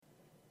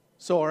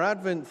So our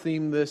Advent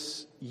theme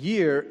this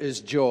year is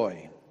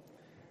joy.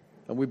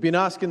 And we've been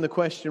asking the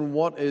question,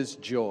 what is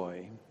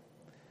joy?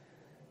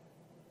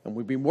 And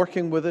we've been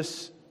working with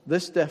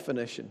this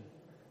definition,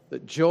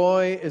 that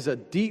joy is a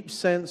deep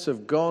sense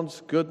of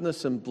God's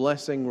goodness and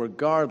blessing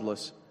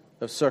regardless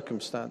of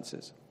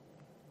circumstances.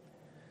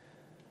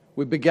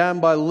 We began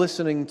by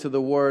listening to the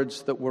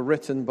words that were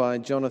written by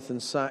Jonathan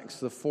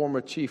Sacks, the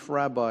former chief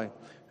rabbi,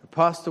 who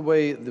passed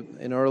away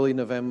in early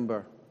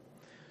November.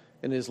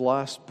 In his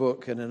last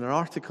book, in an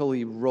article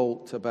he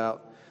wrote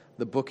about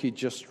the book he'd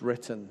just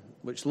written,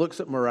 which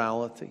looks at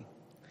morality.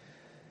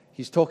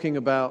 He's talking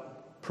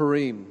about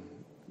Purim,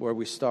 where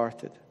we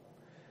started.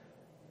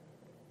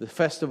 The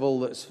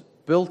festival that's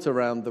built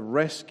around the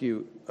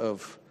rescue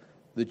of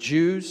the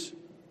Jews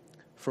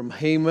from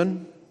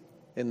Haman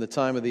in the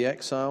time of the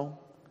exile.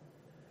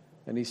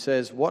 And he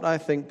says, what I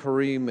think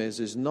Purim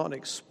is not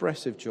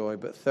expressive joy,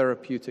 but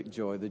therapeutic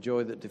joy, the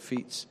joy that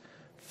defeats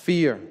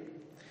fear.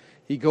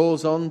 He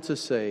goes on to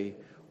say,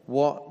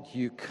 what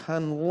you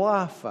can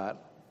laugh at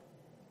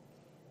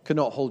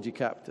cannot hold you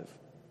captive.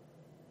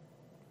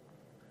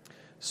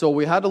 So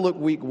we had a look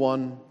week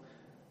one,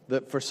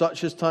 that for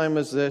such a time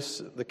as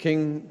this, the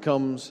King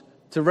comes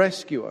to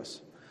rescue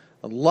us.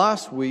 And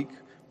last week,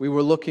 we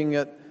were looking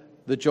at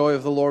the joy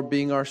of the Lord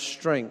being our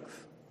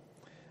strength.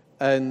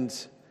 And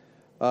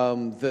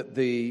that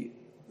the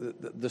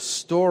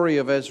story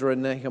of Ezra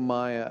and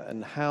Nehemiah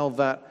and how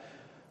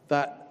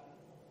that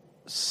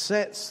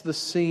sets the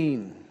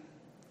scene,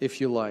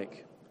 if you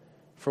like,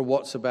 for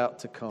what's about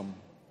to come.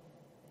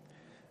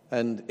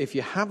 And if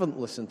you haven't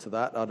listened to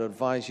that, I'd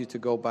advise you to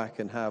go back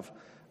and have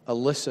a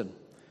listen.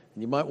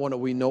 And you might want a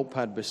wee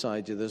notepad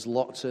beside you. There's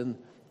lots in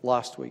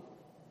last week.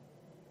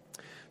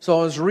 So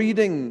I was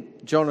reading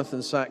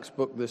Jonathan Sacks'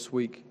 book this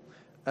week,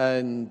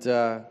 and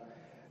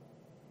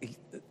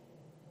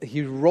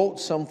he wrote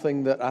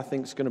something that I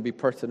think is going to be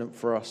pertinent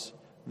for us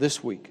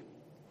this week.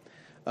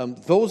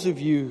 Those of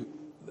you,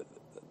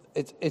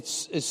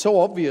 it's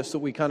so obvious that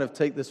we kind of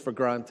take this for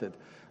granted,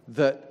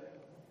 that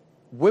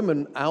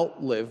women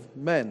outlive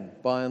men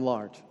by and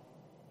large.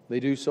 They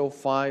do so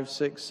 5,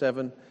 6,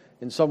 7,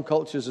 in some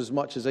cultures as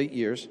much as 8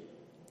 years.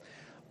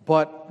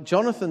 But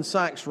Jonathan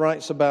Sacks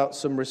writes about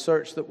some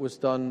research that was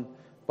done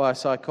by a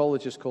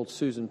psychologist called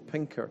Susan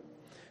Pinker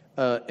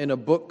in a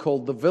book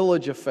called The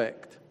Village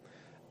Effect.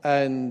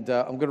 And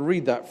I'm going to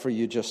read that for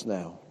you just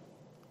now.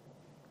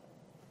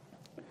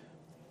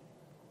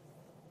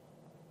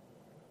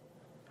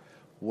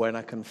 When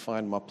I can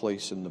find my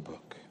place in the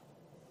book.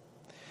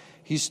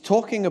 He's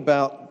talking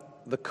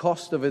about the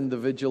cost of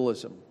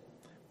individualism,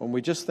 when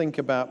we just think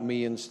about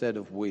me instead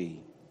of we.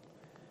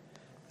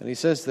 And he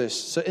says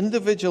this, so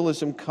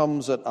individualism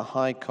comes at a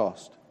high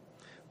cost.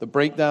 The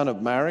breakdown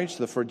of marriage,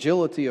 the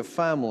fragility of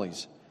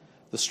families,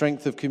 the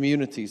strength of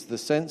communities, the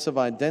sense of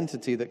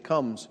identity that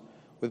comes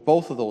with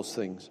both of those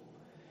things.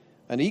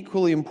 An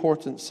equally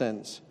important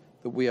sense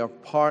that we are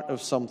part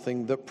of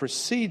something that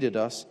preceded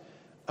us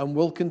and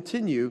will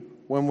continue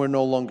when we're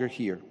no longer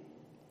here.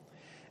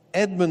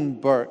 Edmund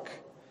Burke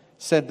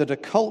said that a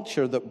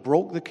culture that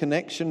broke the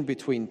connection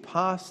between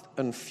past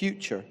and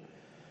future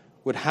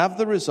would have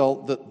the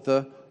result that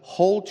the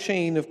whole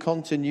chain of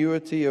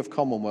continuity of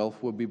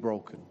Commonwealth would be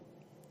broken.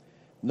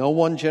 No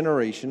one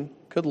generation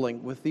could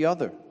link with the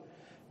other.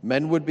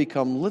 Men would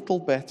become little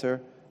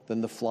better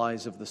than the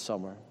flies of the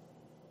summer.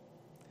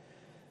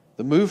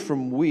 The move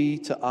from we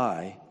to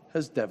I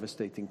has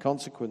devastating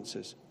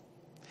consequences.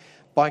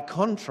 By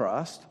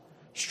contrast,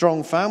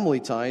 strong family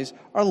ties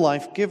are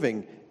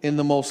life-giving in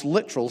the most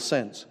literal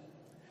sense.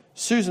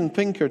 Susan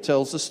Pinker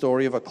tells the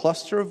story of a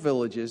cluster of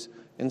villages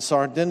in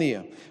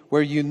Sardinia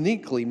where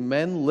uniquely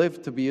men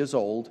live to be as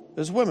old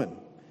as women.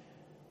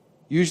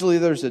 Usually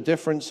there's a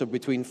difference of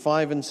between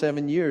 5 and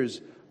 7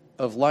 years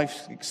of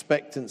life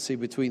expectancy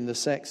between the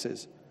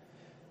sexes,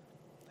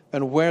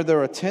 and where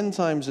there are 10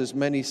 times as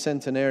many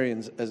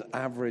centenarians as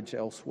average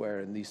elsewhere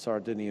in these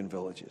Sardinian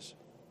villages.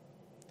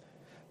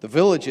 The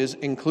villages,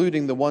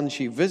 including the one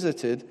she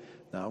visited,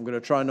 now I'm going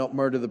to try not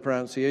murder the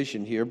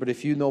pronunciation here, but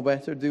if you know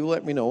better, do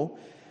let me know.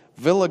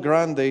 Villa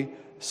Grande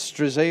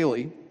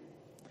Strizali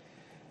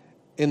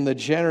in the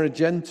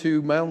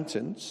Gennargentu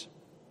Mountains.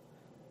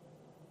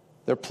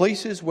 They're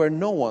places where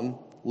no one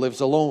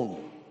lives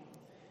alone,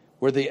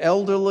 where the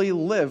elderly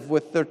live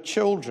with their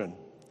children,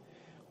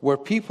 where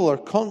people are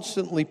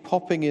constantly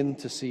popping in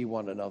to see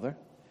one another,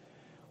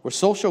 where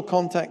social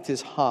contact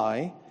is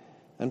high,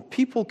 and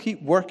people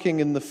keep working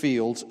in the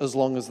fields as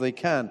long as they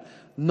can,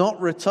 not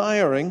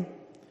retiring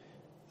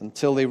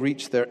until they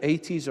reach their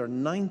 80s or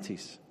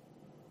 90s.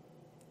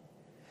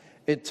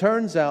 It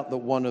turns out that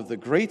one of the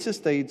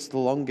greatest aids to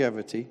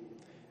longevity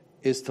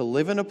is to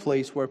live in a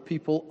place where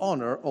people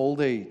honor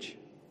old age.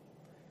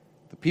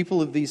 The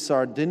people of these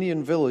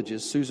Sardinian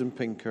villages, Susan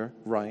Pinker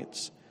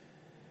writes,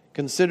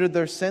 considered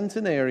their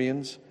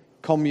centenarians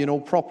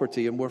communal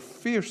property and were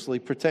fiercely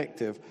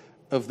protective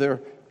of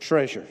their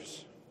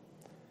treasures.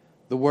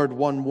 The word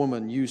one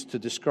woman used to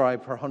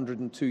describe her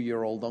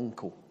 102-year-old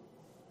uncle.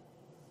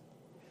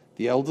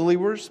 The elderly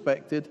were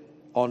respected,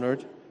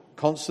 honored,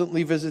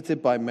 constantly visited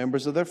by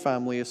members of their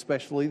family,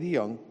 especially the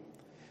young,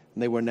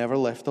 and they were never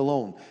left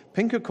alone.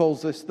 Pinker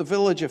calls this the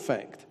village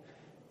effect.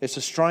 It's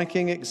a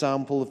striking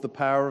example of the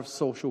power of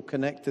social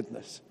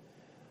connectedness.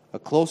 A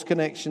close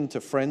connection to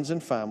friends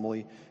and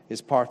family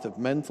is part of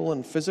mental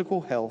and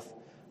physical health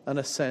and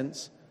a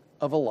sense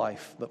of a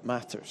life that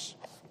matters.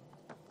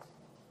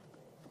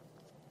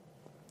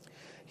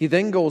 He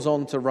then goes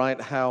on to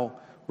write how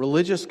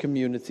religious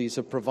communities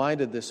have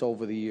provided this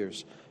over the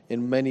years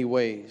in many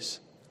ways,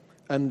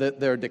 and that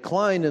their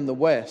decline in the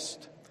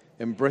West,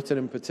 in Britain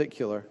in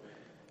particular,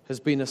 has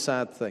been a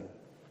sad thing.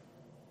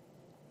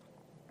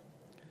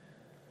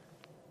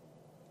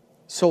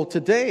 So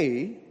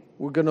today,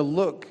 we're going to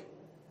look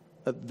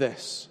at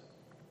this.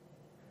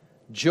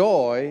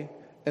 Joy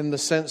in the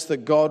sense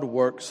that God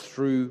works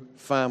through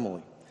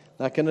family.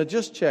 Now, can I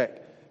just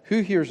check,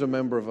 who here is a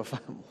member of a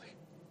family?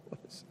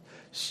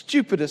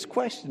 Stupidest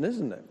question,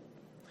 isn't it?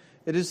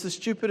 It is the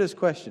stupidest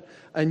question.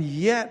 And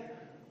yet,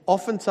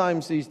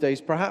 oftentimes these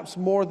days, perhaps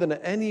more than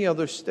at any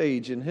other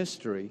stage in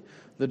history,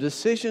 the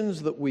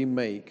decisions that we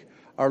make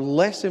are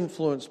less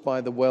influenced by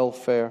the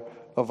welfare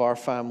of our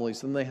families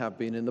than they have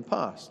been in the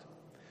past.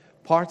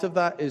 Part of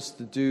that is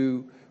to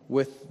do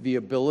with the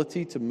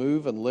ability to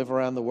move and live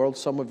around the world.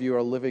 Some of you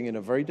are living in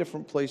a very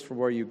different place from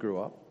where you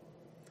grew up.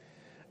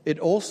 It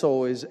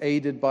also is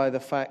aided by the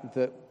fact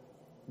that,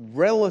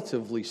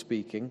 relatively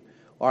speaking,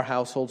 our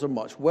households are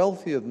much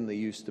wealthier than they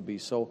used to be.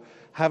 So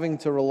having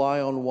to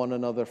rely on one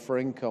another for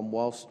income,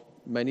 whilst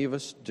many of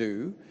us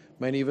do,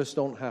 many of us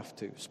don't have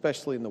to,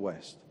 especially in the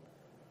West.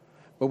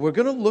 But we're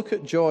going to look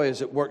at joy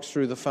as it works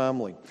through the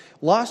family.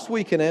 Last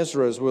week in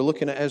Ezra, as we're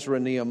looking at Ezra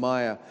and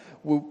Nehemiah,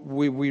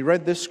 we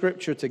read this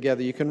scripture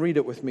together. You can read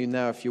it with me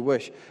now if you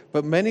wish.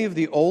 But many of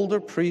the older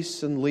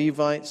priests and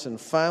Levites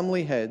and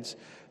family heads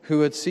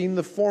who had seen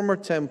the former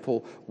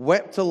temple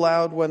wept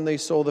aloud when they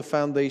saw the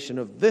foundation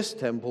of this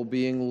temple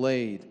being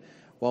laid,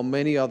 while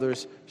many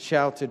others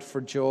shouted for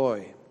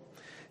joy.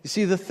 You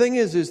see, the thing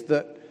is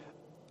that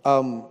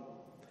the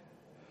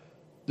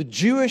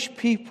Jewish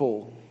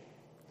people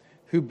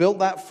who built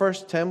that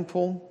first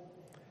temple,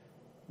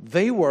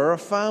 they were a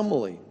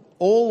family,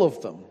 all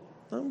of them.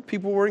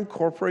 People were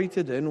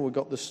incorporated in. We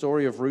got the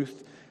story of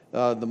Ruth,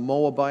 the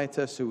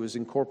Moabitess, who was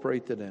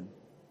incorporated in.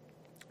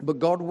 But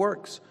God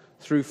works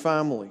through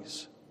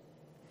families.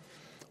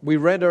 We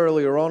read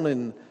earlier on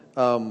in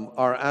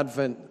our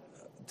Advent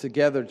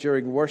together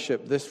during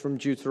worship, this from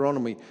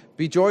Deuteronomy,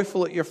 be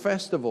joyful at your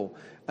festival,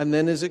 and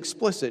then is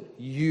explicit,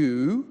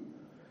 you,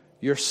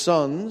 your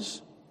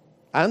sons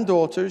and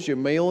daughters, your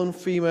male and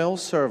female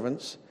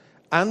servants,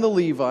 and the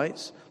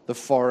Levites, the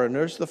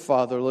foreigners, the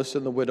fatherless,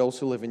 and the widows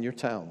who live in your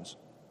towns.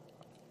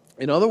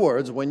 In other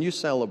words, when you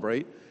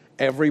celebrate,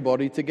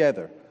 everybody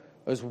together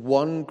as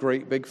one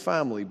great big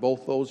family,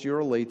 both those you're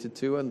related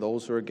to and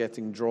those who are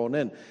getting drawn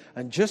in.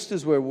 And just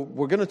as we're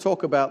going to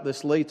talk about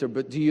this later,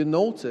 but do you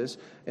notice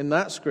in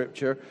that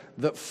scripture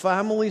that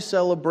family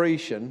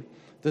celebration,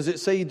 does it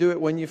say you do it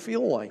when you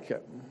feel like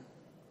it?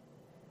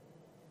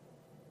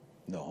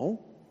 No.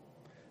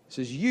 It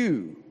says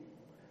you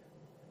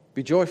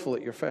be joyful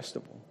at your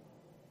festival.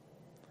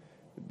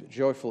 Be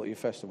joyful at your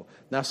festival.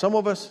 Now, some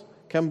of us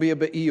can be a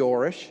bit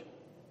Eeyore-ish.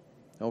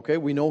 Okay,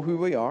 we know who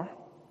we are.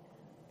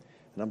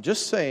 And I'm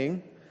just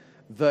saying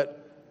that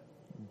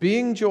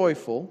being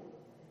joyful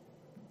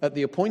at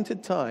the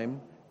appointed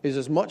time is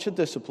as much a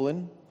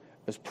discipline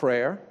as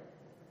prayer,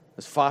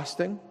 as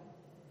fasting,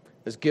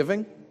 as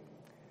giving,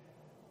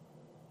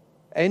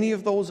 any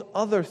of those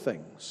other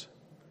things.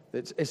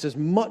 It's as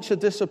much a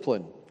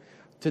discipline.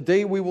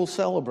 Today we will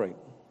celebrate.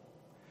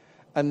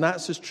 And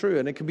that's as true.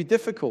 And it can be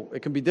difficult. It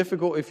can be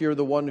difficult if you're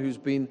the one who's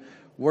been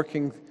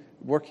working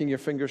your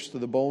fingers to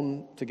the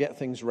bone to get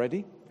things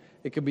ready.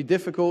 It can be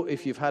difficult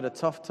if you've had a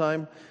tough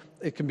time.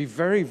 It can be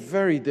very,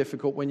 very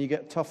difficult when you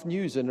get tough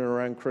news in and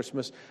around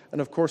Christmas. And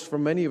of course, for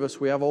many of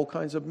us, we have all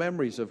kinds of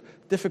memories of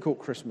difficult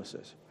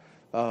Christmases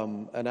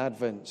and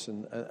Advents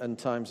and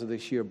times of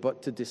this year.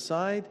 But to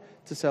decide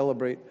to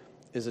celebrate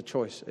is a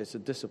choice. It's a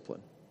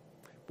discipline.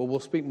 But we'll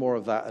speak more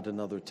of that at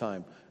another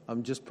time.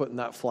 I'm just putting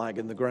that flag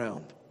in the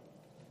ground.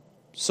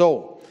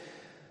 So,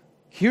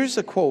 here's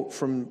a quote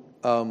from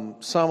Psalm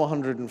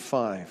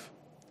 105.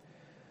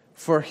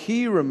 For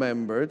he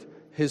remembered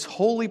his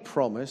holy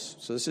promise,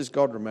 so this is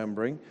God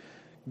remembering,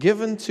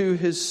 given to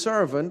his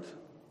servant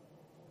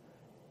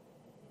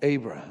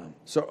Abraham.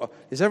 So,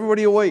 is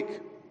everybody awake?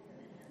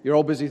 You're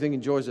all busy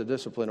thinking joy's a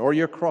discipline, or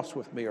you're cross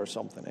with me or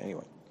something.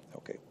 Anyway,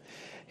 okay.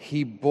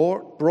 He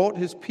brought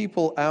his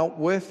people out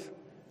with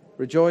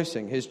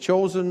rejoicing, his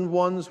chosen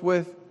ones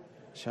with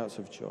shouts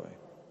of joy.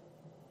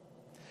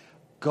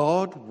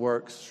 God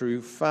works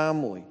through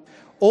family.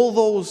 All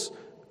those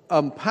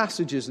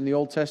passages in the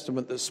Old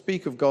Testament that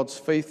speak of God's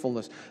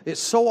faithfulness,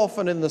 it's so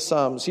often in the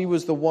Psalms. He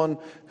was the one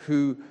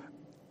who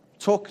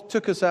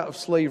took us out of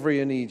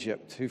slavery in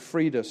Egypt, who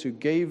freed us, who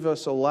gave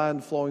us a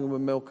land flowing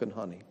with milk and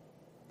honey.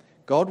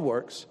 God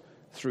works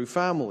through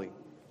family.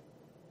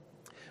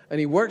 And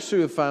he works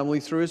through a family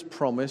through his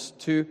promise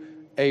to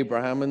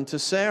Abraham and to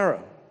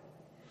Sarah.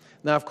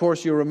 Now, of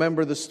course, you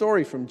remember the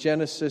story from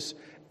Genesis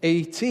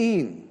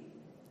 18.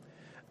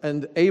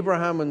 And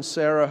Abraham and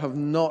Sarah have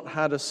not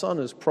had a son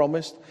as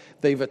promised.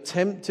 They've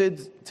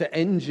attempted to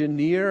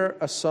engineer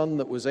a son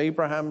that was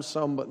Abraham's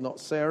son but not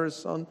Sarah's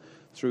son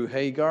through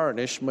Hagar, and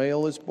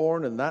Ishmael is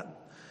born. And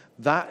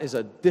that is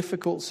a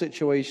difficult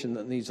situation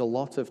that needs a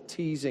lot of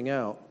teasing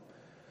out.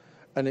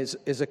 And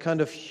is a kind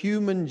of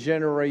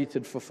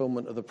human-generated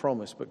fulfillment of the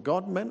promise. But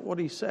God meant what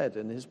he said,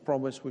 and his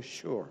promise was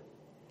sure.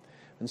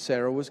 And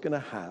Sarah was going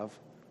to have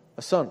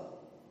a son.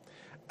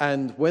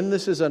 And when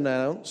this is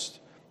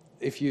announced,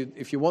 if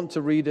you want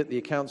to read it, the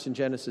accounts in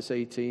Genesis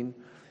 18,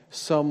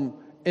 some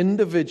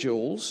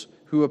individuals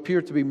who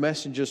appear to be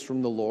messengers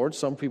from the Lord,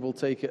 some people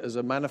take it as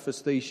a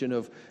manifestation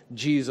of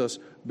Jesus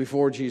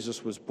before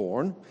Jesus was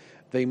born.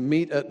 They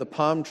meet at the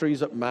palm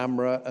trees at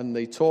Mamre, and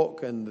they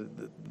talk,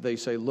 and they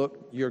say,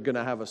 look, you're going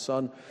to have a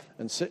son.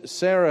 And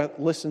Sarah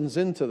listens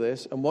into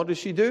this, and what does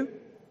she do?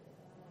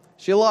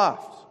 She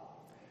laughs.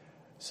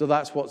 So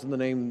that's the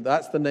name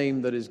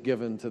that is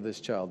given to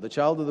this child. The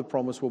child of the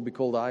promise will be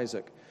called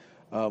Isaac,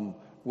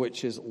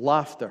 which is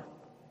laughter.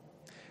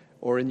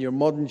 Or in your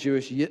modern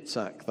Jewish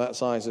Yitzhak,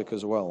 that's Isaac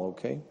as well,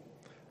 okay?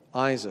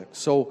 Isaac.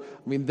 So,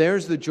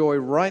 there's the joy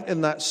right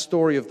in that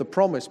story of the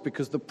promise,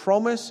 because the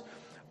promise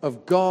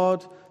of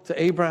God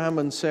to Abraham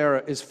and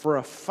Sarah is for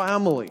a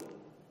family.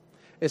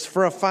 It's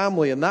for a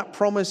family, and that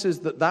promise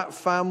is that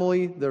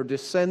family, their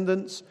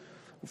descendants,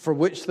 for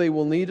which they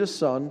will need a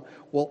son,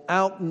 will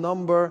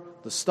outnumber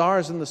the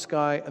stars in the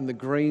sky and the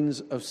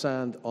grains of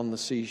sand on the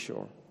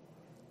seashore.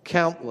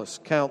 Countless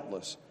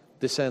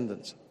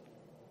descendants.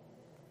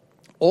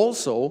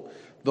 Also,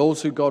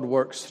 those who God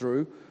works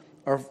through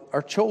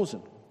are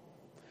chosen.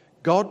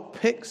 God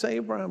picks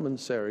Abraham and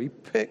Sarah. He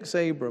picks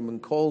Abram and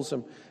calls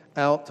him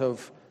out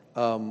of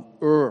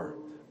Ur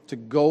to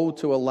go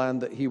to a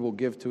land that he will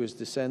give to his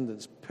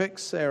descendants.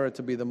 Picks Sarah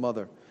to be the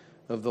mother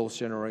of those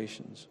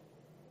generations.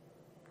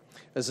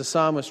 As the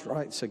psalmist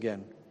writes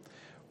again,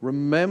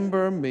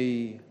 remember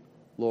me,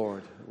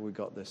 Lord. We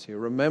got this here.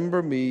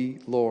 Remember me,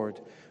 Lord,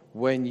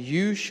 when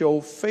you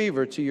show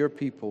favor to your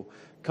people.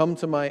 Come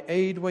to my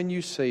aid when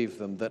you save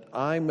them, that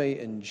I may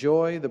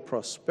enjoy the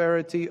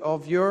prosperity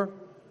of your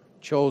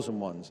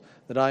chosen ones,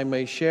 that I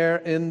may share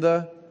in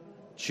the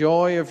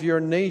joy of your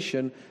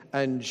nation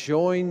and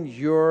join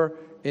your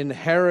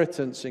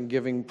inheritance in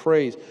giving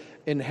praise.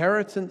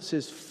 Inheritance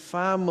is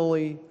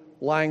family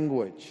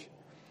language.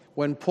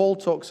 When Paul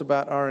talks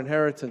about our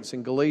inheritance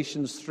in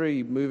Galatians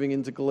 3, moving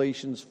into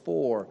Galatians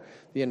 4,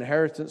 the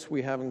inheritance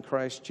we have in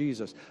Christ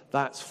Jesus,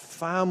 that's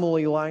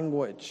family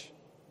language.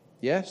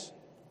 Yes?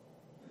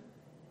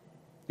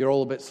 You're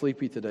all a bit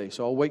sleepy today,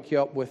 so I'll wake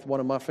you up with one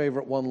of my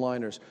favorite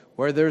one-liners.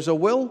 Where there's a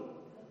will,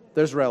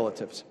 there's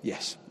relatives.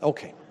 Yes.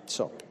 Okay.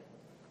 So,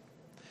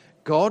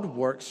 God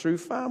works through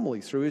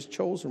family, through his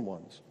chosen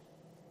ones.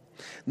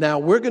 Now,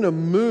 we're going to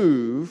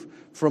move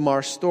from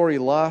our story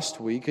last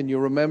week, and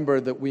you'll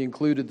remember that we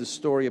included the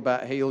story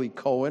about Haley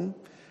Cohen,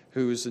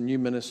 who is the new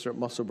minister at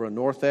Musselburgh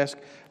North Esk,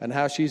 and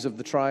how she's of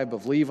the tribe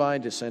of Levi,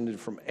 descended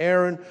from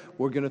Aaron.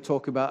 We're going to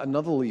talk about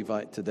another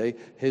Levite today.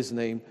 His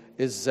name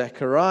is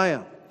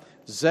Zechariah.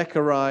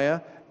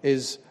 Zechariah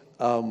is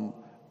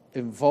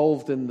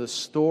involved in the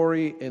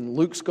story in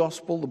Luke's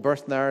gospel, the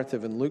birth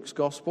narrative in Luke's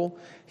gospel.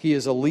 He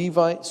is a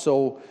Levite,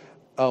 so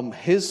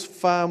his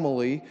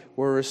family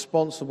were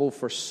responsible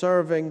for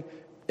serving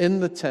in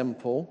the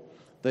temple.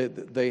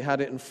 They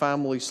had it in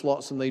family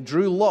slots, and they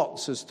drew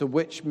lots as to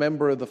which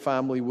member of the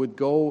family would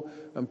go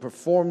and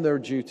perform their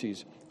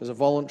duties as a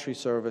voluntary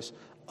service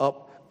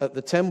up at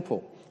the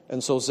temple.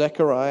 And so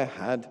Zechariah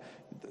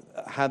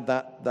had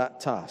that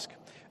task.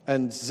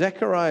 And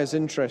Zechariah is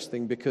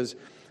interesting because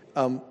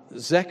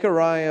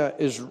Zechariah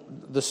is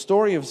the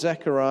story of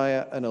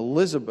Zechariah and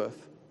Elizabeth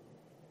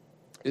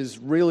is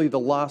really the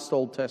last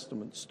Old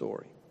Testament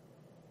story.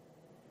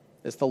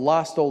 It's the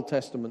last Old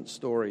Testament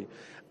story.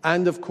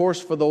 And of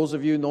course, for those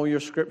of you who know your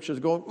scriptures,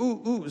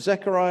 going,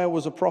 Zechariah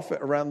was a prophet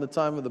around the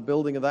time of the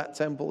building of that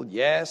temple.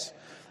 Yes.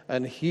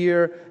 And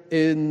here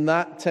in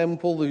that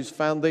temple, whose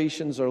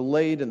foundations are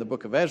laid in the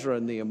book of Ezra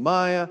and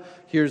Nehemiah,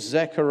 here's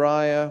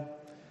Zechariah,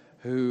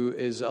 who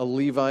is a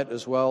Levite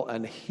as well,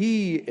 and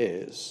he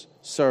is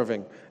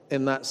serving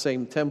in that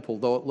same temple,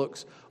 though it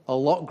looks a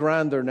lot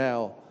grander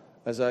now.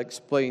 As I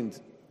explained,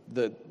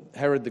 that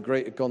Herod the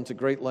Great had gone to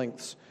great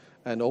lengths,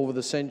 and over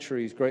the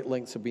centuries, great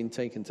lengths have been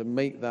taken to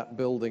make that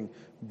building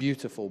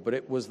beautiful. But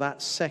it was that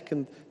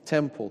second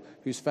temple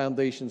whose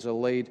foundations are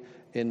laid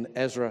in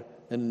Ezra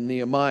and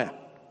Nehemiah.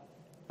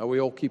 Are we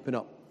all keeping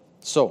up?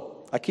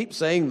 So, I keep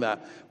saying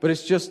that, but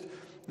it's just,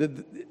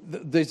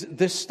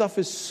 this stuff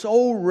is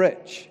so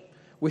rich.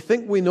 We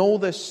think we know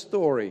this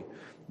story,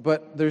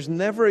 but there's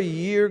never a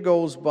year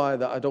goes by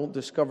that I don't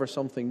discover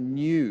something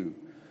new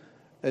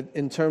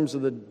in terms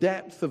of the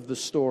depth of the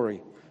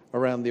story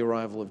around the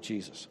arrival of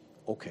Jesus.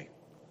 Okay.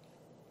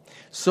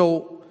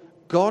 So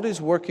God is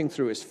working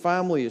through his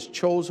family, his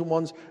chosen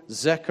ones.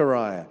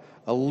 Zechariah,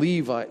 a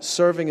Levite,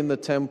 serving in the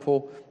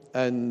temple.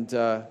 And,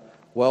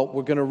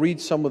 we're going to read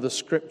some of the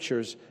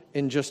scriptures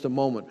in just a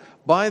moment.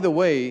 By the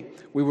way,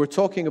 we were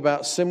talking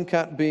about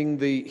Simcat being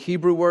the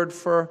Hebrew word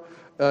for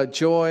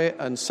joy,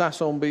 and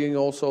Sasson being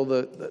also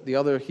the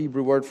other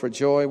Hebrew word for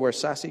joy, where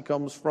Sassi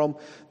comes from.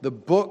 The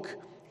book,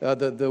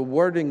 the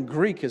word in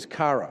Greek is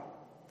kara.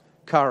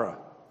 Kara.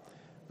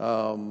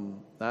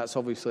 That's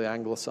obviously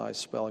anglicized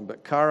spelling,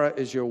 but kara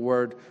is your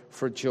word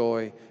for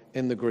joy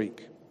in the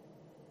Greek.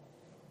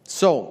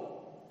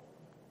 So,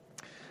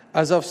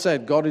 as I've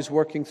said, God is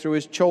working through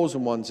his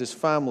chosen ones, his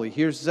family.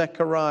 Here's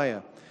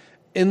Zechariah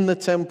in the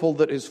temple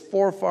that his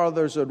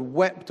forefathers had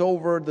wept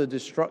over the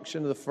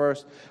destruction of the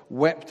first,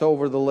 wept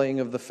over the laying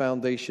of the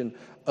foundation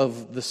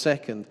of the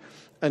second.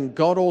 And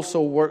God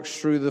also works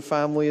through the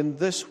family in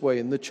this way,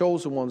 in the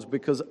chosen ones,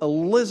 because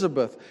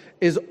Elizabeth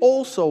is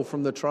also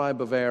from the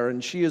tribe of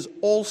Aaron. She is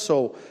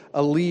also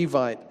a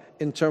Levite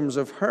in terms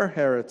of her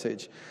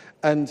heritage.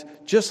 And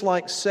just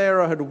like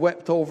Sarah had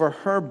wept over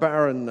her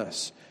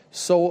barrenness,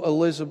 so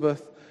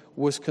Elizabeth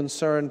was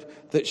concerned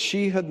that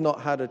she had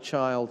not had a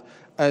child.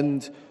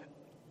 And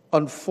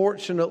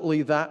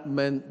unfortunately, that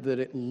meant that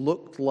it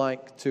looked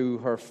like to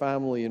her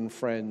family and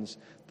friends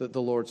that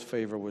the Lord's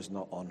favor was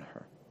not on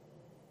her.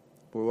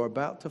 But we're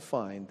about to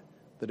find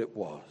that it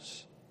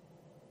was.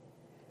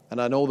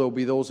 And I know there'll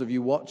be those of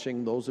you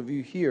watching, those of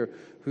you here,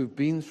 who've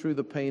been through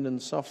the pain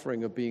and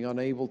suffering of being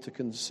unable to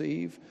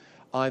conceive,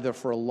 either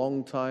for a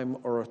long time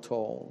or at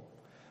all.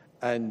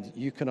 And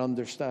you can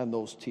understand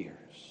those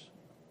tears.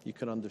 You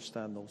can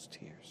understand those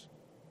tears.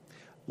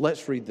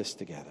 Let's read this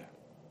together.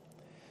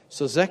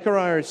 So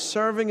Zechariah is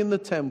serving in the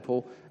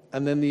temple,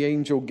 and then the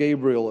angel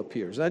Gabriel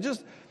appears. Now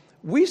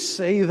we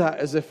say that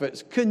as if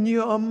it's, can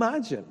you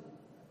imagine?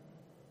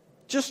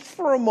 Just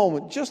for a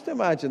moment, just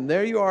imagine,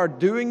 there you are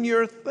doing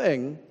your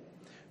thing,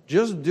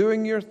 just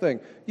doing your thing.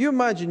 You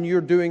imagine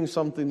you're doing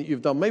something that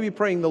you've done, maybe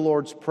praying the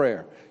Lord's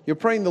Prayer. You're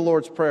praying the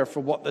Lord's Prayer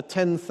for the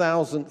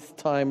 10,000th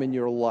time in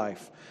your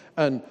life.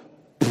 And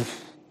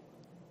poof,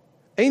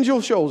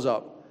 angel shows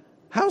up.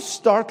 How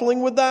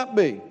startling would that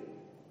be?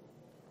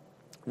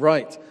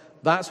 Right.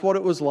 That's what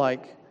it was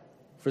like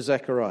for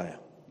Zechariah.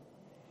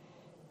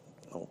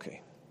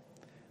 Okay.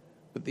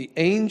 But the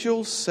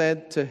angel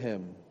said to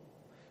him,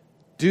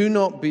 do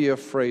not be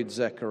afraid,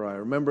 Zechariah.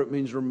 Remember, it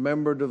means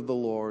remembered of the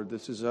Lord.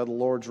 This is how the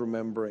Lord's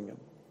remembering him.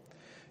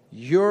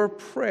 Your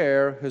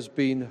prayer has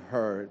been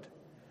heard.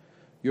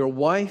 Your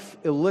wife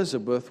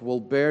Elizabeth will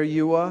bear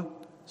you a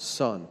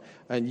son,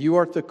 and you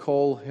are to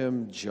call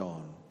him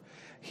John.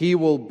 He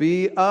will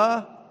be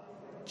a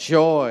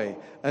joy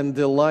and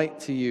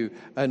delight to you,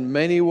 and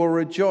many will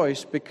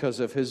rejoice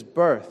because of his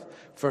birth,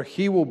 for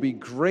he will be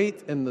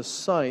great in the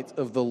sight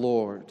of the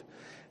Lord.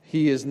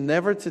 He is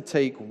never to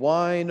take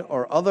wine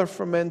or other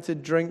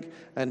fermented drink,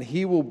 and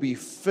he will be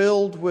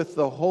filled with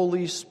the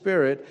Holy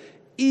Spirit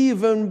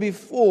even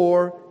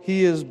before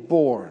he is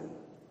born.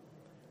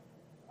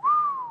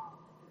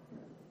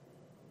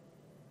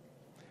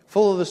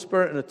 Full of the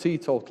Spirit and a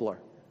teetotaler.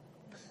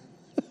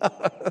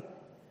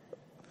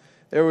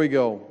 There we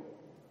go.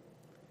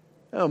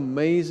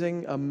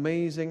 Amazing,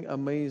 amazing,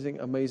 amazing,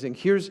 amazing.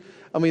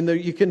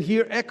 You can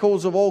hear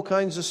echoes of all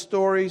kinds of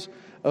stories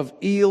of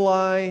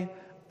Eli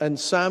and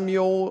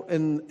Samuel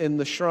in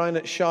the shrine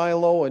at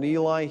Shiloh, and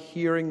Eli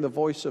hearing the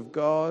voice of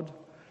God.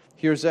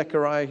 Here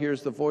Zechariah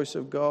hears the voice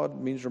of God.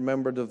 It means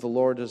remembered of the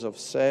Lord, as I've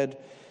said.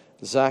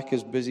 Zach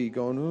is busy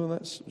going, oh,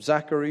 that's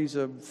Zachary's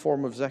a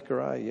form of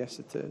Zechariah. Yes,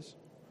 it is.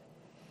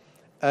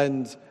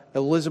 And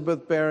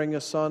Elizabeth bearing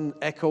a son,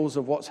 echoes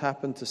of what's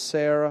happened to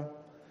Sarah.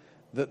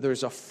 That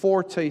there's a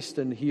foretaste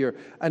in here.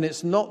 And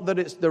it's not that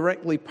it's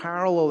directly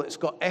parallel, it's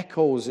got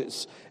echoes.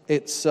 It's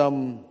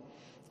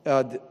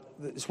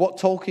what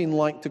Tolkien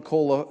liked to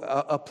call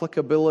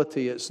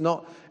applicability. It's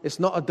not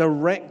a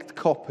direct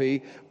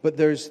copy, but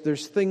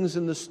there's things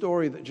in the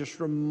story that just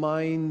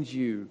remind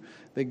you.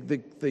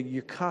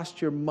 You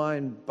cast your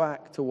mind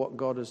back to what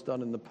God has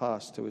done in the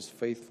past, to his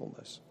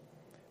faithfulness.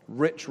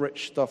 Rich,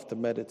 rich stuff to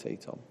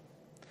meditate on.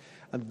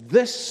 And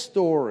this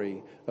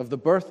story of the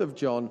birth of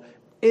John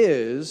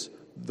is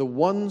the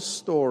one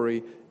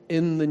story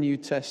in the New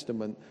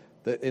Testament,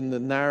 that in the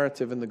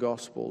narrative in the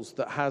Gospels,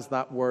 that has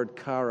that word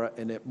kara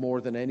in it more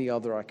than any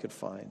other I could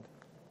find.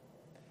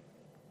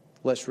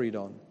 Let's read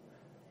on.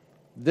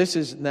 This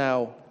is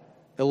now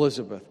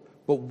Elizabeth.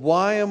 But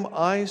why am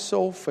I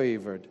so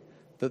favored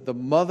that the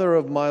mother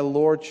of my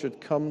Lord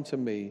should come to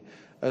me?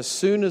 As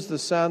soon as the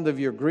sound of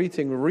your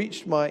greeting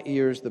reached my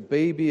ears, the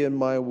baby in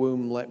my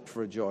womb leapt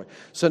for joy.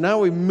 So now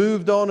we've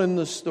moved on in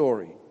the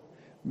story.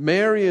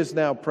 Mary is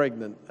now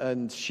pregnant,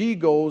 and she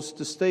goes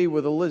to stay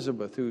with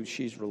Elizabeth, who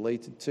she's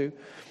related to.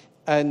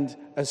 And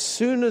as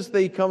soon as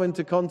they come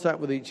into contact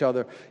with each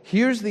other,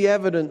 here's the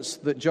evidence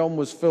that John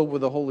was filled with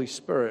the Holy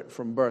Spirit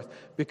from birth,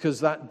 because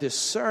that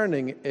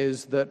discerning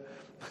is that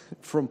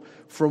from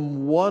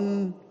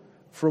one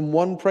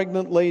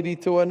pregnant lady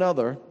to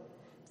another,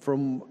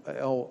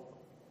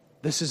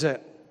 this is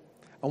it.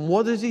 And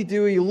what does he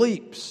do? He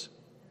leaps.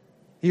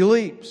 He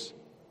leaps.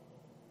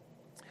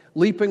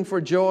 Leaping for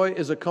joy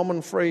is a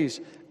common phrase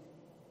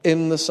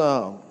in the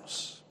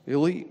Psalms. He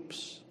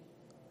leaps.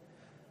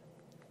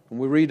 And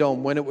we read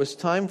on, when it was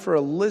time for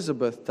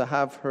Elizabeth to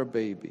have her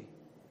baby.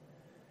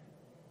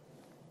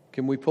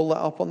 Can we pull that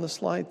up on the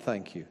slide?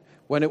 Thank you.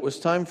 When it was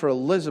time for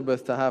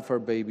Elizabeth to have her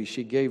baby,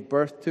 she gave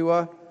birth to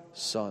a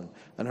son.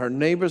 And her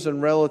neighbors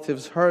and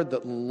relatives heard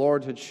that the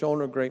Lord had shown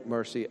her great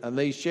mercy, and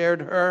they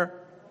shared her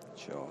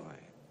joy.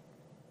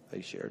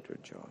 They shared her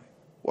joy.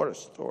 What a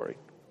story.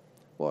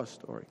 What a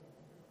story.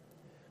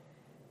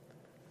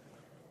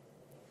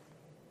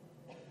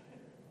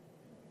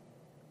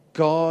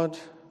 God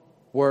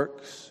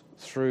works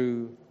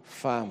through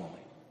family.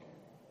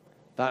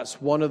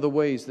 That's one of the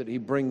ways that he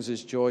brings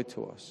his joy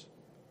to us.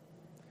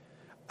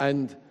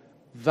 And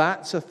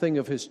that's a thing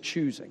of his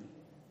choosing.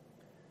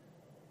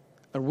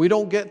 And we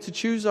don't get to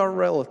choose our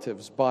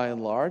relatives by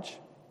and large.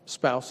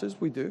 Spouses,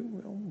 we do,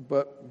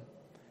 but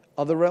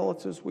other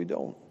relatives, we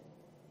don't.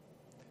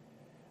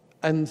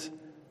 And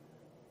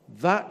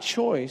that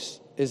choice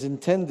is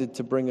intended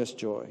to bring us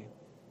joy.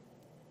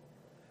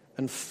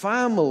 And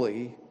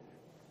family,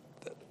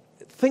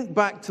 think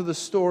back to the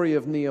story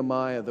of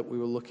Nehemiah that we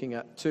were looking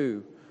at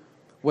too.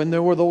 When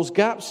there were those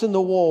gaps in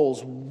the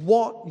walls,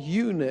 what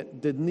unit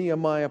did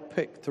Nehemiah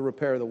pick to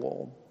repair the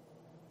wall?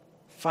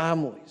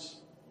 Families.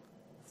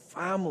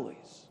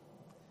 Families.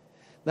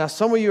 Now,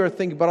 some of you are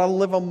thinking, but I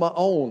live on my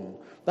own.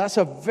 That's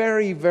a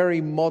very, very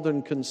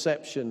modern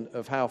conception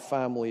of how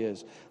family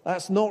is.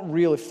 That's not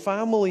really.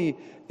 Family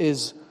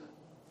is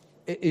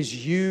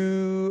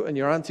you and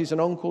your aunties and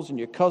uncles and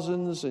your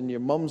cousins and your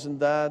mums and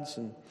dads.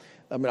 And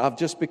I mean, I've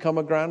just become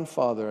a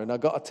grandfather, and I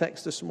got a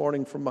text this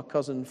morning from my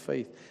cousin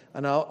Faith,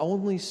 and I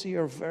only see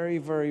her very,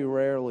 very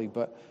rarely,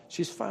 but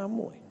she's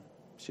family.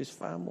 She's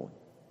family.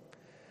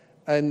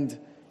 And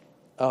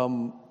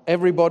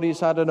everybody's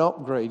had an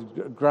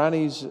upgrade.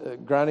 Grannies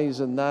and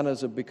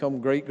nanas have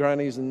become great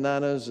grannies and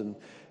nanas, and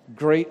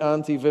great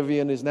Auntie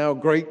Vivian is now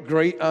great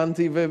great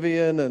Auntie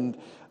Vivian, and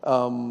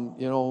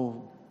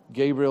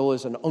Gabriel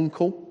is an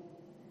uncle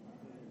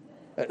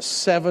at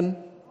 7.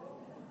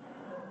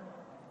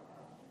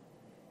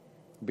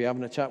 Be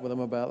having a chat with him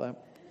about that.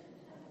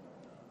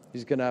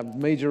 He's going to have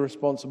major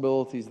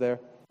responsibilities there.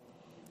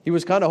 He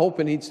was kind of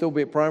hoping he'd still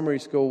be at primary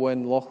school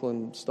when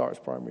Lachlan starts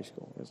primary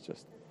school.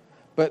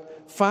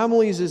 But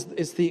families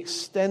is the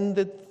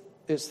extended.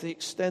 It's the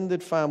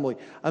extended family,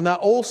 and that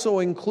also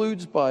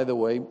includes, by the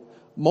way,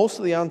 most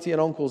of the auntie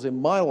and uncles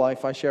in my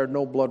life I shared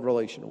no blood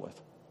relation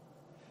with,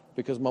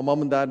 because my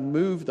mom and dad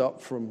moved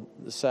up from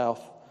the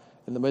south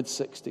in the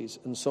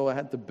mid-60s, and so I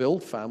had to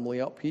build family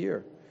up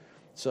here.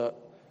 So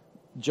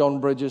John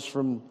Bridges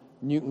from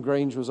Newton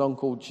Grange was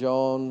Uncle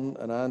John,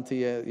 and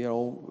Auntie,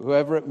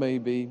 whoever it may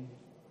be,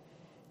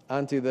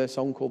 Auntie this,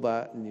 Uncle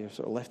that, and you're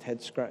sort of left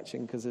head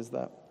scratching because there's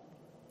that.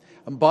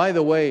 And by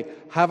the way,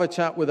 have a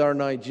chat with our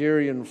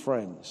Nigerian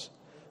friends,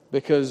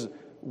 because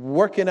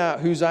working out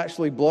who's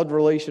actually blood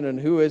relation and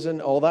who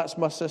isn't, that's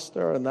my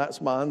sister, and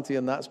that's my auntie,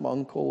 and that's my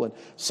uncle, and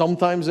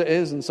sometimes it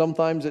is, and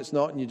sometimes it's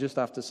not, and you just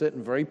have to sit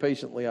and very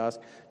patiently ask.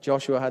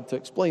 Joshua had to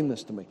explain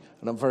this to me,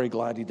 and I'm very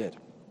glad he did.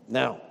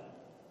 Now,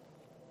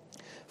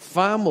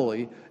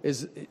 family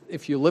is,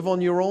 if you live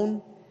on your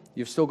own,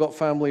 you've still got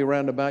family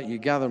around about you.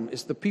 Gather them.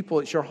 It's the people,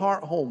 it's your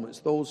heart home. It's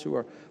those who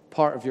are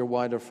part of your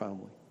wider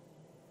family.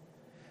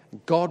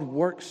 God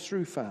works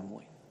through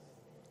family.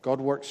 God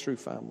works through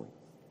family.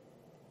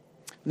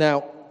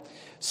 Now,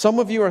 some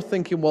of you are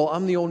thinking, well,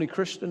 I'm the only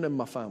Christian in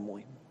my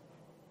family.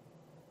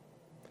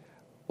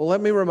 Well,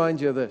 let me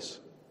remind you of this.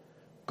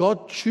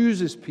 God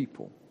chooses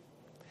people.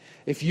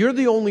 If you're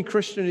the only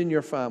Christian in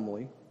your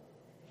family,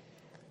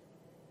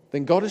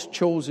 then God has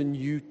chosen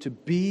you to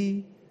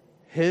be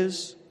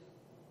his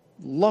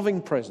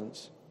loving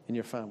presence in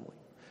your family.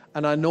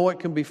 And I know it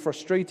can be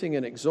frustrating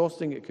and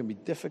exhausting. It can be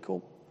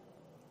difficult.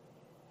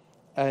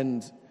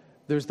 And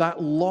there's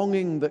that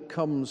longing that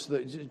comes,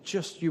 that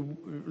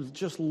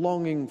just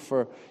longing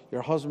for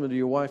your husband or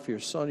your wife or your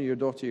son or your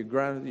daughter,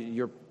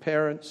 your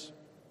parents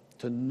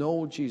to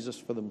know Jesus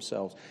for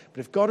themselves.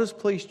 But if God has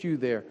placed you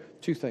there,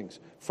 2 things.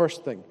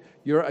 First thing,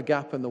 you're a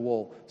gap in the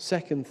wall.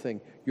 Second thing,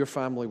 your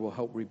family will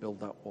help rebuild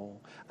that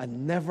wall.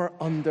 And never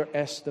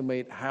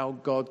underestimate how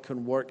God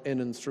can work in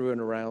and through and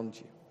around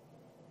you.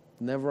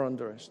 Never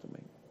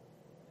underestimate.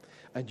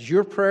 And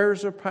your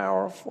prayers are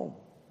powerful.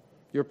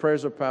 Your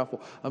prayers are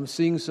powerful. I'm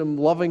seeing some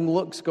loving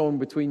looks going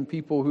between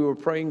people who are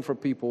praying for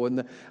people,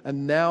 and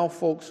now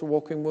folks are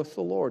walking with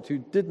the Lord who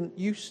didn't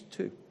used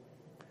to.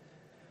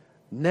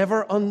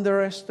 Never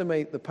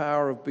underestimate the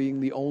power of being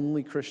the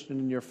only Christian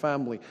in your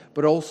family,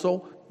 but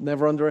also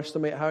never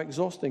underestimate how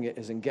exhausting it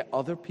is, and get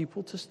other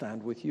people to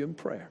stand with you in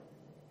prayer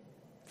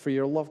for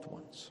your loved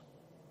ones.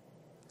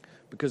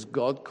 Because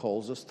God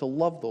calls us to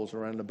love those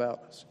around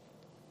about us,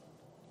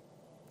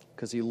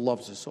 because he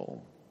loves us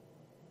all.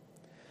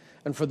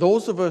 And for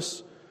those of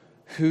us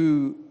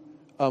who,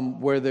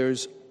 where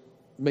there's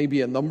maybe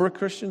a number of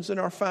Christians in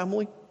our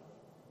family,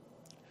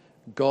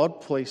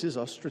 God places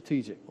us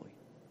strategically,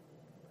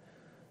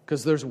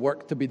 because there's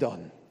work to be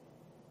done.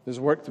 There's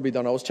work to be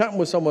done. I was chatting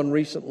with someone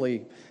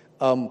recently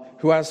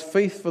who has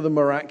faith for the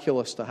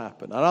miraculous to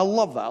happen. And I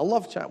love that. I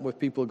love chatting with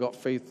people who got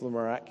faith for the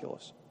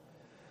miraculous.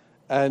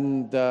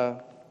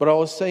 But I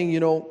was saying,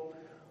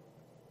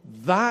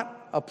 that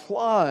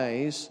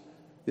applies.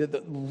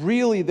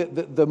 Really,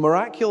 the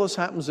miraculous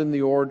happens in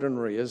the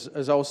ordinary.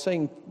 As I was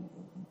saying,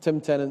 Tim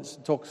Tennant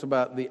talks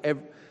about the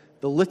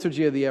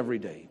liturgy of the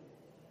everyday.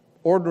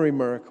 Ordinary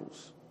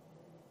miracles.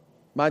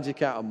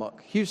 Magic out of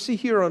muck. You see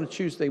here on a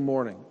Tuesday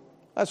morning,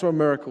 that's where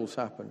miracles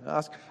happen.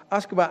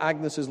 Ask about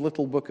Agnes's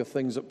little book of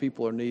things that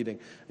people are needing.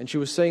 And she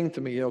was saying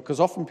to me, because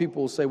often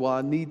people will say, well,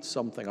 I need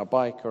something, a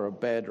bike or a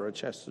bed or a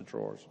chest of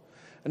drawers.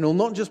 And it'll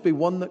not just be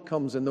one that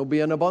comes in, there'll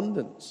be an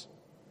abundance.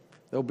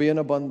 There'll be an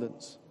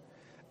abundance.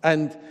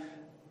 And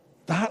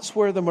that's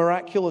where the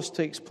miraculous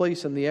takes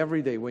place in the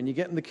everyday. When you're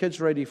getting the kids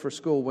ready for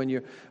school, when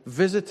you're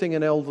visiting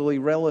an elderly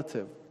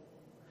relative,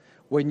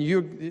 when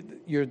you're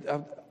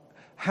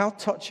how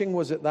touching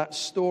was it, that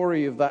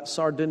story of that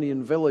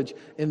Sardinian village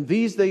in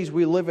these days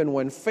we live in,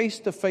 when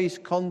face-to-face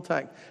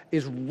contact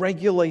is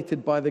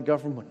regulated by the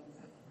government.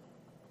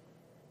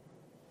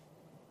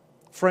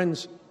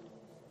 Friends,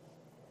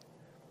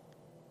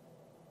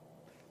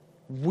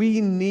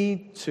 we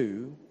need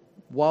to,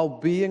 while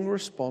being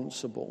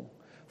responsible,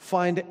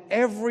 find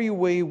every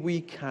way we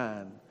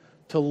can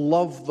to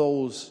love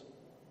those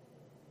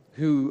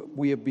who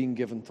we have been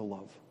given to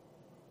love.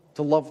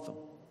 To love them.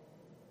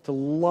 To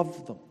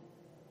love them.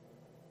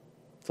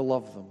 To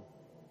love them.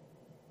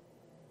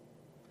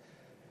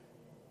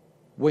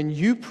 When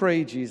you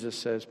pray, Jesus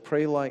says,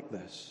 pray like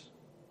this.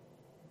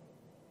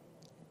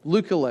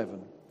 Luke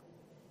 11.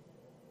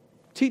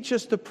 Teach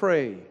us to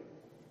pray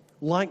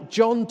like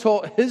John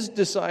taught his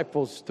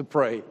disciples to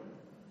pray.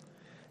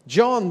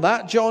 John,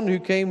 that John who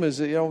came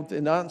as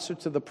in answer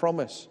to the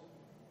promise.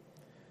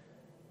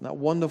 That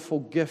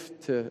wonderful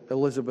gift to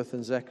Elizabeth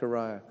and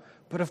Zechariah.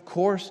 But of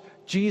course,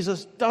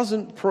 Jesus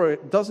doesn't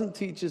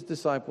teach his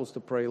disciples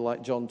to pray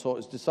like John taught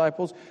his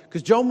disciples,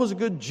 because John was a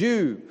good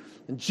Jew,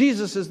 and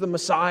Jesus is the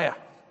Messiah.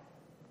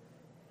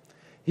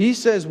 He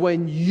says,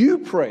 when you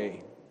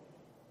pray,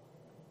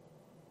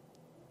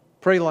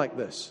 pray like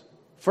this.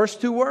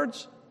 First two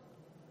words,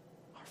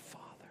 our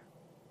Father,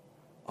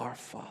 our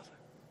Father,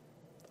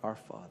 our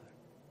Father,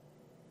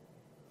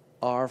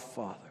 our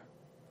Father.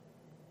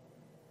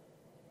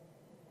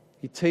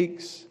 He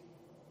takes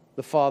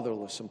the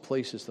fatherless and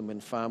places them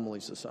in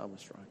families, the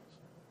psalmist writes.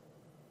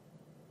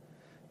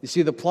 You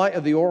see, the plight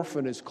of the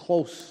orphan is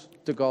close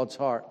to God's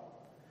heart.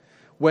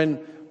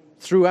 When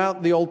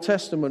throughout the Old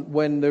Testament,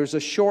 when there's a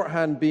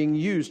shorthand being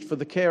used for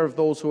the care of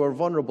those who are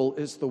vulnerable,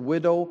 it's the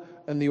widow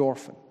and the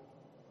orphan.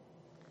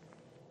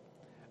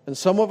 And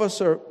some of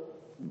us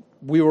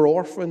we were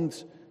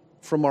orphaned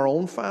from our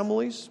own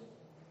families.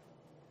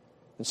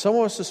 And some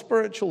of us are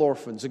spiritual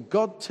orphans. And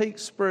God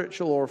takes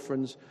spiritual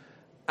orphans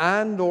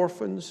and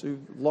orphans who've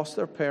lost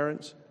their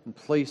parents and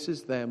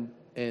places them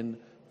in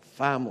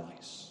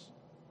families.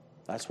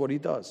 That's what he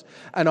does.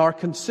 And our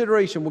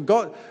consideration,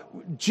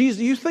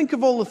 Jesus, you think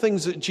of all the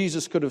things that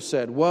Jesus could have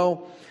said.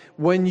 Well,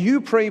 when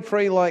you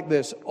pray like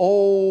this,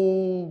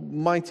 oh,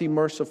 mighty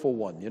merciful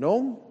one,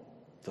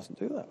 doesn't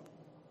do that.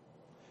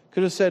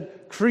 Could have said,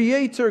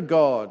 Creator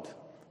God,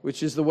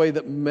 which is the way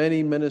that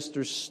many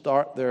ministers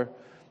start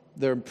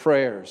their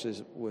prayers,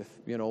 is with,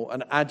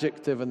 an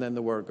adjective and then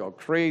the word God.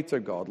 Creator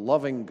God,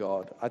 loving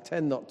God. I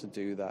tend not to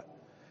do that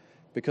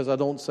because I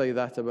don't say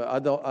that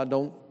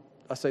about,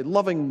 I say,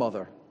 loving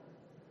mother.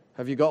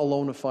 Have you got a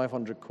loan of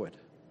 500 quid?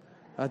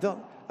 I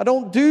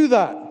don't do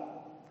that. I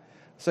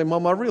say,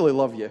 Mom, I really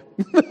love you.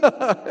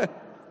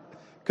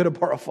 Could have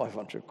borrowed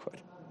 500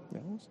 quid.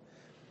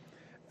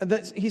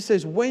 And he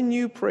says, when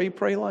you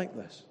pray like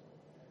this.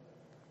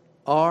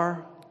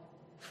 Our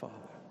Father.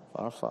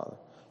 Our Father.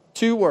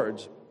 2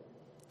 words.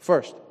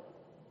 First,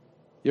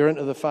 you're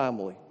into the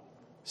family.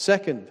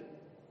 Second,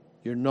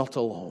 you're not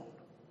alone.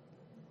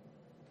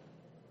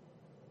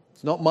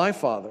 It's not my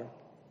Father.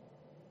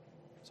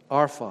 It's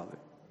our Father.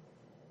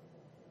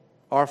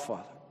 Our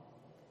Father.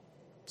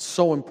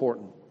 So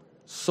important.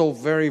 So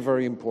very,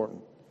 very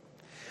important.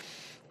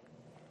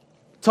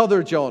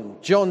 T'other John.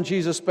 John,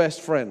 Jesus'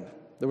 best friend.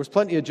 There was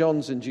plenty of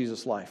Johns in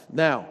Jesus' life.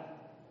 Now,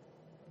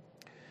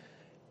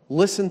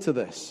 listen to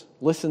this.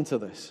 Listen to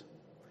this.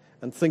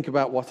 And think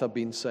about what I've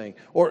been saying.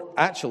 Or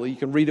actually, you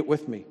can read it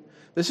with me.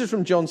 This is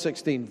from John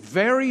 16.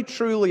 Very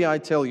truly I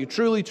tell you,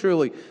 truly,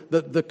 truly,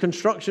 that the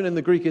construction in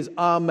the Greek is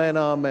amen,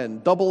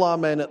 amen. Double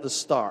amen at the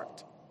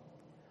start.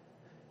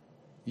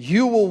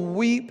 You will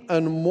weep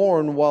and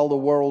mourn while the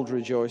world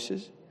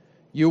rejoices.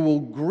 You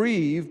will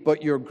grieve,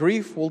 but your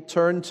grief will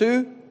turn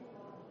to...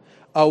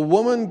 A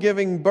woman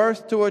giving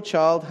birth to a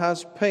child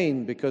has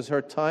pain because her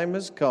time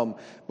has come.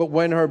 But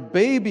when her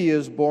baby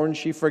is born,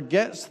 she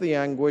forgets the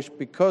anguish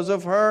because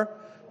of her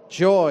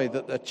joy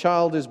that the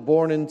child is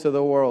born into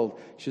the world.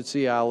 You should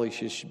see Ali,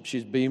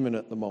 she's beaming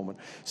at the moment.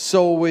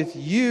 So with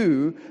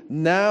you,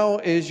 now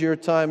is your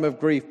time of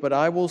grief, but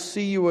I will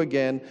see you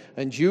again,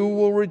 and you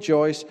will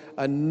rejoice,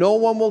 and no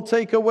one will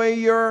take away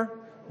your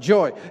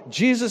joy.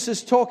 Jesus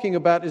is talking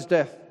about his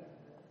death.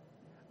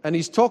 And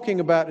he's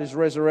talking about his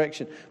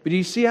resurrection. But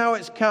you see how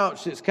it's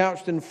couched? It's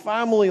couched in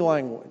family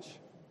language.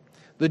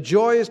 The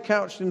joy is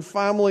couched in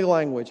family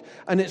language.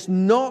 And it's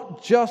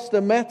not just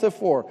a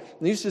metaphor.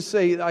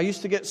 I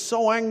used to get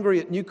so angry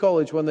at New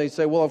College when they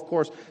say, well, of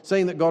course,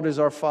 saying that God is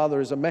our Father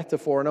is a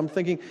metaphor. And I'm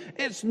thinking,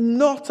 it's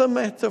not a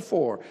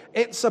metaphor.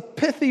 It's a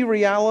pithy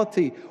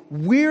reality.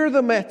 We're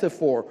the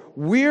metaphor.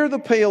 We're the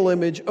pale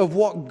image of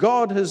what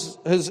God has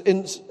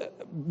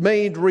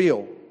made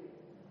real.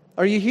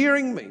 Are you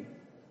hearing me?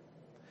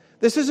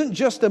 This isn't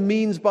just a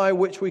means by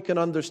which we can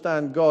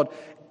understand God.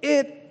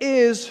 It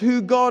is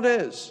who God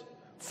is.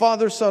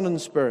 Father, Son,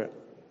 and Spirit.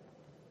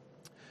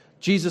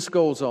 Jesus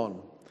goes on.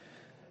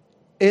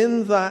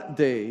 In that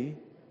day,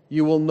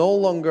 you will no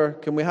longer...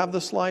 Can we have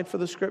the slide for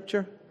the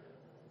scripture?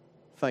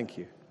 Thank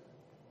you.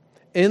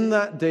 In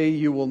that day,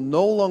 you will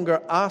no longer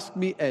ask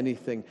me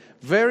anything.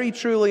 Very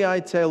truly,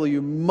 I tell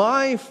you,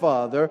 my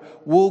Father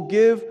will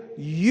give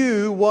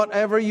you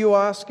whatever you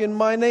ask in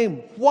my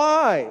name.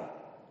 Why?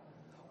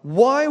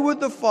 Why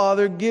would the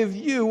Father give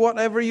you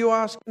whatever you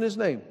ask in His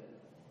name?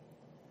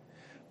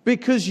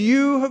 Because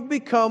you have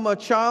become a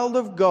child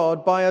of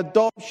God by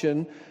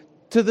adoption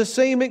to the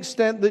same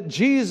extent that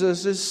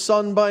Jesus is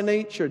Son by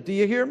nature. Do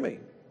you hear me?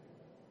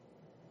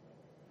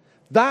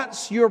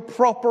 That's your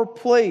proper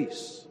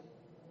place.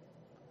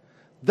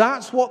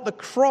 That's what the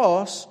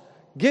cross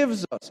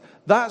gives us.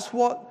 That's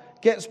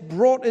what gets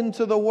brought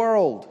into the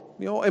world.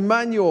 You know,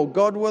 Emmanuel,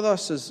 God with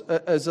us,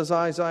 as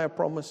Isaiah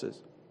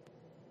promises.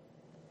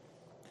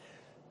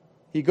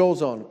 He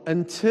goes on,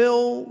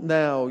 until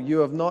now you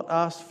have not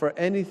asked for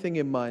anything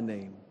in my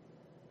name.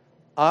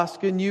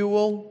 Ask and you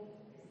will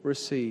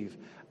receive,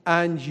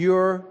 and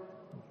your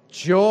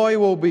joy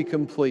will be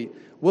complete.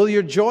 Will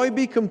your joy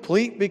be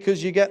complete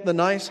because you get the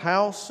nice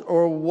house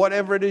or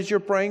whatever it is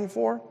you're praying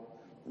for?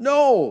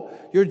 No,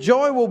 your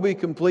joy will be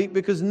complete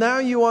because now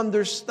you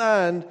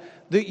understand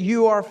that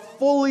you are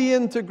fully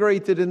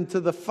integrated into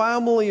the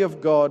family of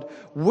God,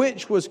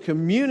 which was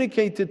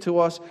communicated to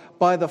us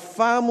by the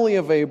family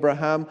of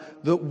Abraham,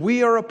 that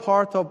we are a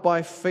part of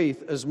by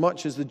faith as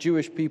much as the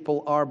Jewish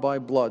people are by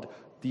blood.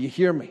 Do you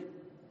hear me?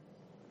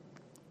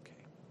 Okay.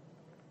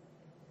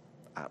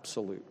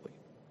 Absolutely.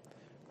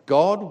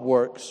 God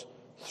works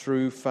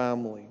through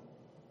family.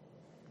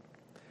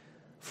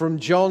 From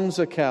John's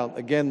account,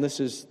 again, this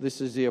is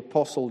the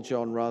Apostle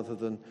John rather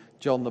than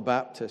John the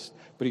Baptist.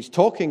 But he's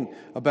talking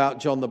about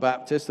John the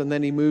Baptist, and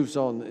then he moves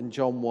on in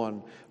John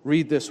 1.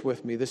 Read this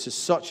with me. This is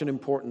such an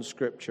important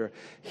scripture.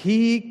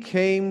 He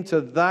came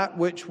to that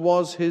which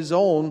was his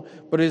own,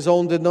 but his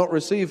own did not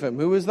receive him.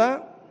 Who is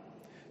that?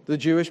 The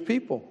Jewish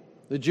people.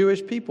 The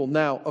Jewish people.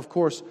 Now, of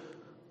course,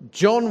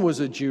 John was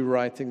a Jew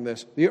writing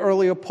this. The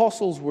early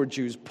apostles were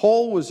Jews.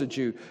 Paul was a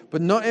Jew.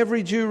 But not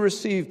every Jew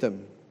received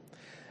him.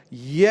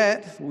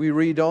 Yet, we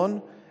read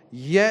on,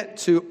 yet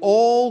to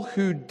all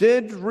who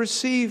did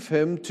receive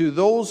him, to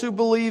those who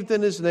believed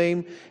in his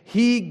name,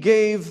 he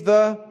gave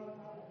the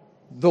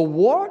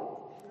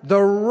what?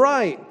 The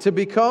right to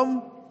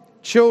become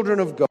children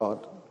of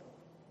God.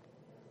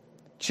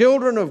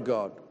 Children of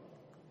God.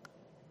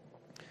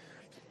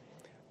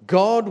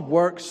 God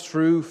works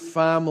through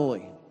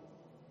family.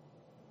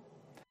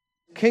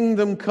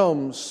 Kingdom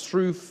comes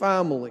through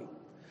family.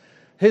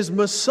 His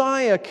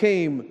Messiah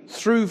came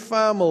through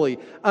family,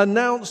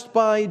 announced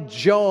by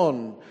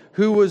John,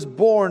 who was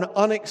born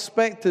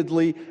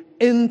unexpectedly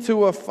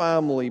into a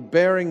family,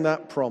 bearing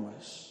that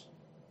promise.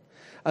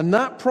 And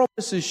that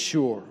promise is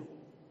sure.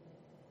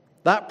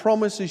 That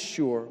promise is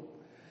sure.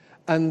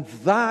 And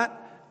that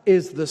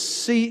is the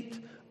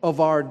seat of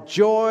our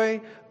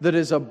joy, that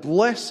is a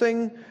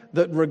blessing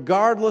that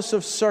regardless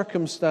of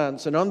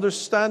circumstance, an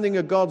understanding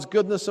of God's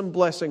goodness and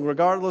blessing,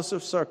 regardless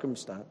of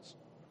circumstance,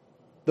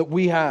 that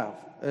we have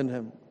in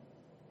Him.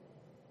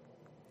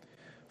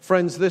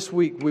 Friends, this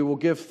week we will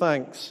give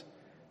thanks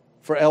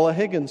for Ella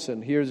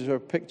Higginson. Here's her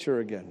picture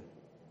again.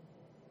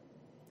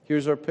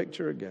 Here's her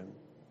picture again.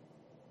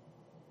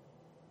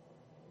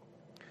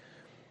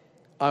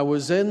 I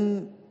was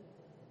in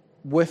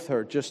with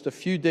her just a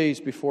few days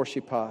before she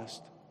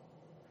passed,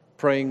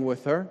 praying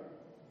with her.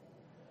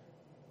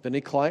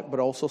 Didn't clap,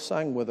 but also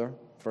sang with her,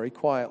 very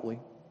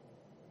quietly,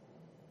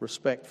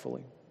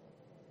 respectfully.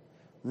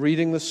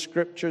 Reading the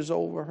scriptures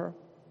over her.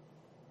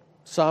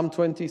 Psalm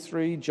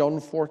 23,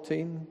 John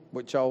 14,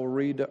 which I'll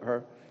read at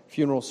her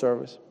funeral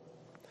service.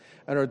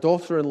 And her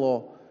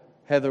daughter-in-law,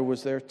 Heather,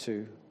 was there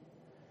too.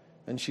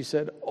 And she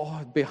said,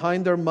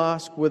 behind her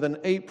mask with an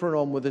apron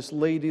on with this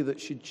lady that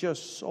she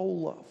just so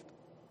loved.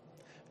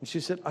 And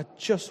she said, I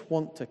just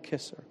want to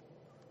kiss her.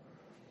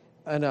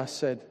 And I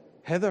said,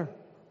 Heather,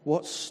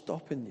 what's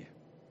stopping you?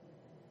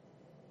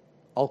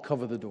 I'll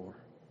cover the door.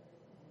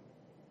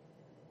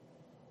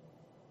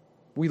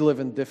 We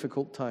live in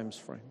difficult times,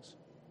 friends.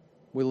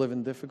 We live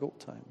in difficult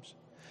times.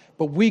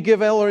 But we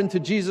give Ella into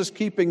Jesus'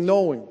 keeping,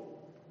 knowing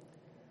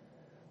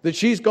that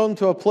she's gone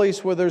to a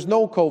place where there's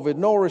no COVID,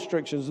 no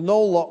restrictions, no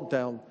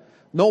lockdown,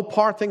 no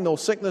parting, no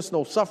sickness,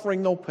 no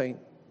suffering, no pain,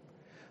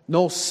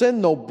 no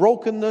sin, no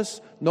brokenness,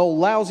 no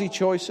lousy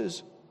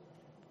choices,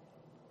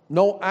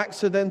 no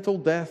accidental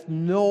death,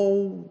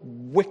 no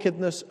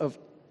wickedness of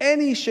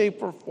any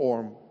shape or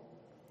form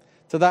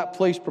to that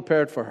place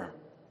prepared for her.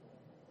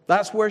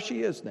 That's where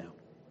she is now,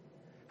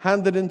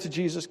 handed into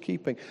Jesus'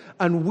 keeping.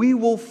 And we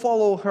will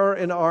follow her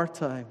in our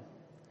time.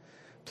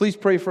 Please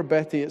pray for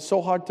Betty. It's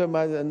so hard to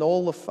imagine, and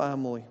all the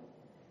family.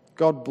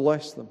 God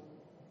bless them.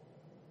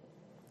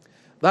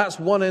 That's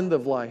one end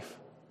of life.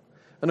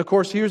 And of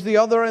course, here's the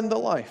other end of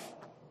life.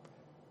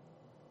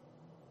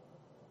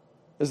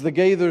 As the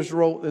Gaithers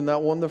wrote in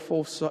that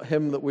wonderful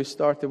hymn that we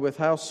started with,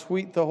 how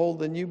sweet to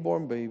hold a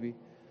newborn baby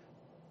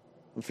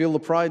and feel the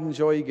pride and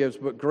joy he gives,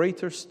 but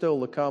greater still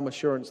the calm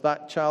assurance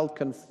that child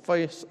can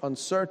face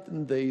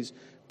uncertain days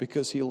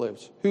because he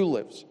lives. Who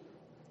lives?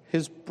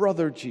 His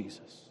brother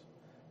Jesus,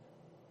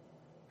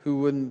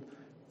 who in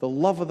the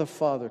love of the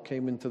Father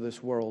came into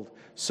this world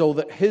so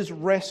that his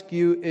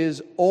rescue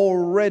is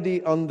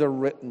already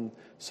underwritten,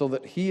 so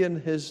that he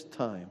in his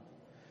time,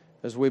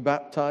 as we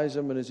baptize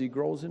him and as he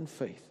grows in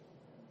faith,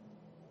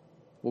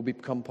 will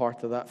become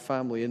part of that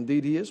family.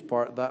 Indeed, he is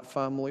part of that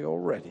family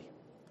already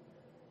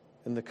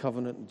in the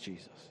covenant of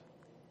Jesus.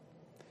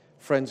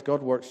 Friends,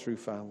 God works through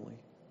family,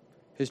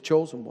 his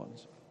chosen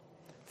ones,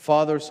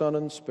 Father, Son,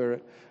 and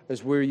Spirit,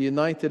 as we're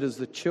united as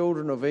the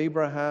children of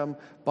Abraham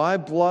by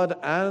blood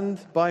and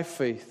by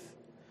faith.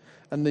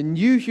 And the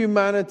new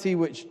humanity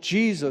which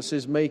Jesus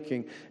is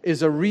making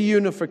is a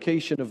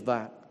reunification of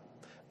that.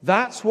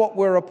 That's what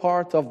we're a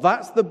part of.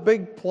 That's the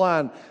big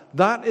plan.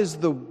 That is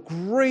the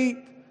great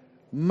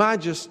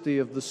majesty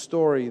of the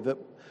story that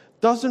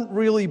doesn't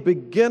really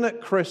begin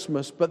at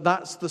Christmas, but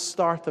that's the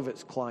start of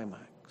its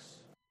climax.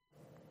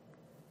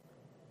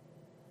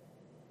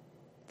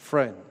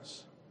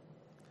 Friends,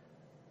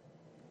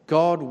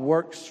 God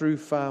works through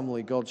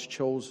family, God's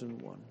chosen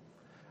one.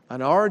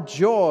 And our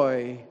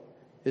joy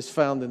is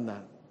found in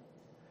that.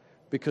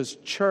 Because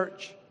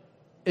church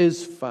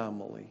is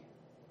family.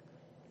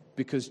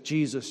 Because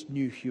Jesus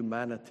knew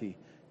humanity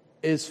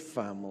is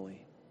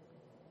family.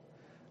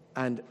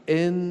 And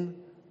in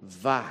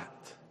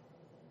that,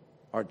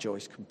 our joy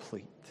is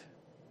complete.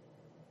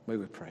 May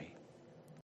we pray.